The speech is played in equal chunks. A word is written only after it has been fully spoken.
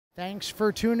Thanks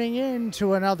for tuning in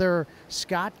to another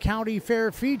Scott County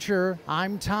Fair feature.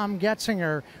 I'm Tom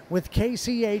Getzinger with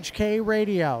KCHK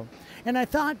Radio. And I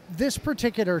thought this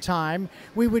particular time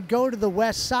we would go to the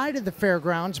west side of the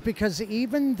fairgrounds because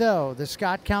even though the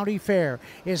Scott County Fair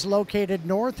is located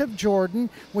north of Jordan,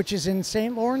 which is in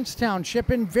St. Lawrence Township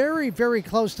and very, very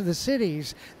close to the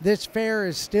cities, this fair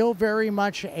is still very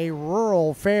much a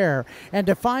rural fair. And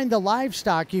to find the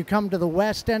livestock, you come to the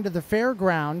west end of the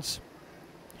fairgrounds.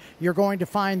 You're going to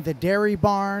find the dairy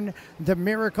barn, the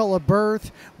Miracle of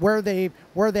Birth, where they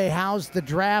house the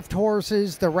draft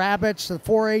horses, the rabbits, the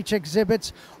 4-H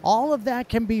exhibits. All of that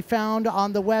can be found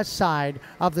on the west side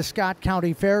of the Scott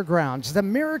County Fairgrounds. The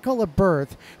Miracle of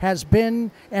Birth has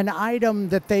been an item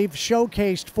that they've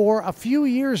showcased for a few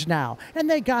years now, and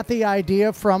they got the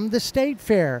idea from the State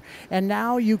Fair. And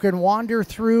now you can wander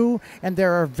through, and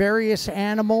there are various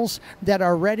animals that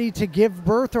are ready to give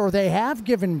birth or they have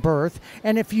given birth.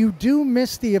 And if you do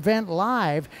miss the event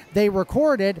live, they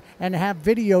record it and have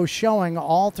videos showing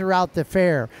all throughout the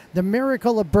fair. The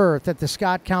Miracle of Birth at the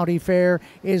Scott County Fair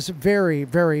is very,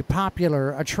 very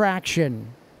popular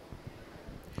attraction.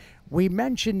 We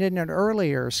mentioned in an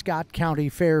earlier Scott County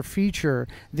Fair feature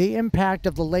the impact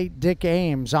of the late Dick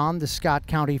Ames on the Scott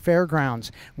County Fairgrounds.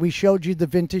 We showed you the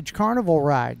vintage carnival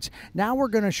rides. Now we're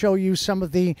going to show you some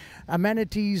of the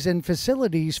amenities and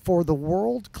facilities for the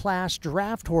world-class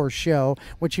draft horse show,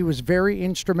 which he was very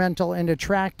instrumental in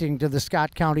attracting to the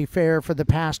Scott County Fair for the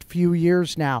past few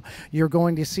years now. You're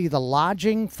going to see the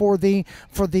lodging for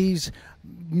these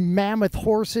mammoth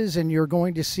horses, and you're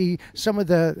going to see some of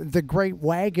the great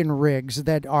wagon rigs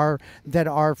that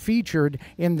are featured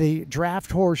in the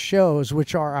draft horse shows,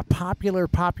 which are a popular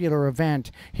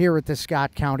event here at the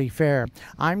Scott County Fair.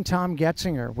 I'm Tom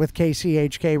Getzinger with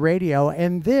KCHK Radio,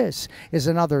 and this is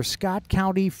another Scott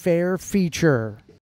County Fair feature.